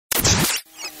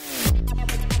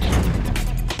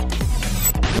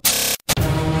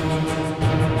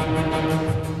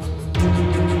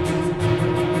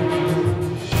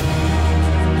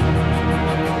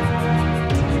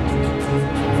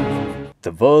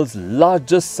world's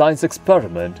largest science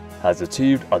experiment has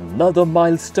achieved another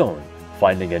milestone,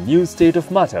 finding a new state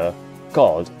of matter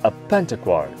called a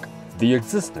pentaquark. The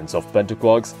existence of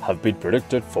pentaquarks have been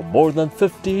predicted for more than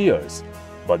 50 years,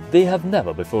 but they have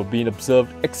never before been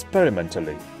observed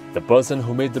experimentally. The person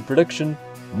who made the prediction,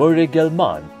 Murray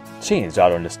Gell-Mann, changed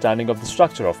our understanding of the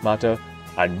structure of matter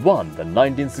and won the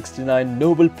 1969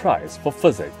 Nobel Prize for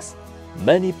Physics.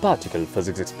 Many particle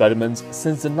physics experiments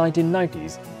since the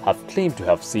 1990s have claimed to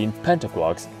have seen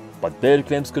pentaquarks, but their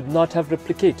claims could not have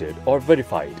replicated or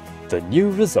verified. The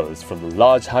new results from the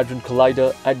Large Hadron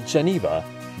Collider at Geneva,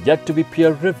 yet to be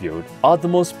peer-reviewed, are the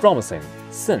most promising,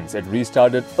 since it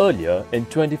restarted earlier in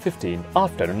 2015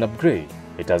 after an upgrade.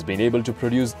 It has been able to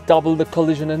produce double the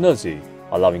collision energy,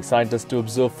 allowing scientists to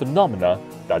observe phenomena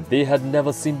that they had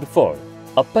never seen before.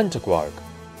 A pentaquark,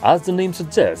 as the name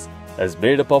suggests, is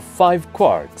made up of 5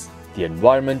 quarks. The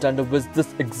environment under which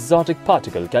this exotic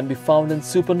particle can be found in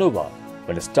supernova,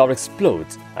 when a star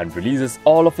explodes and releases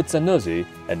all of its energy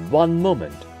in one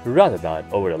moment, rather than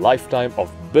over a lifetime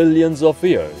of billions of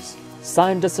years.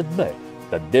 Scientists admit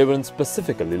that they weren't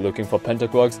specifically looking for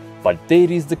pentaquarks, but they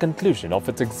reached the conclusion of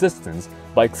its existence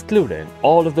by excluding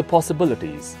all of the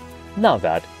possibilities. Now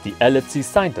that the LHC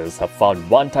scientists have found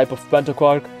one type of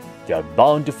pentaquark, they are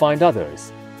bound to find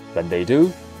others. When they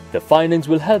do, the findings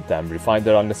will help them refine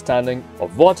their understanding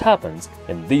of what happens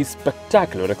in these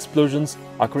spectacular explosions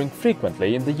occurring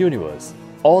frequently in the universe,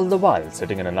 all the while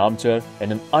sitting in an armchair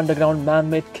in an underground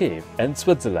man-made cave in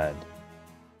Switzerland.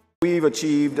 We've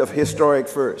achieved a historic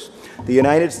first. The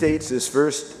United States is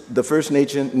the first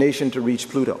nation to reach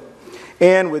Pluto.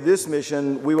 And with this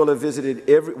mission, we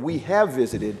have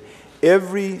visited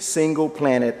every single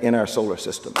planet in our solar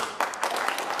system.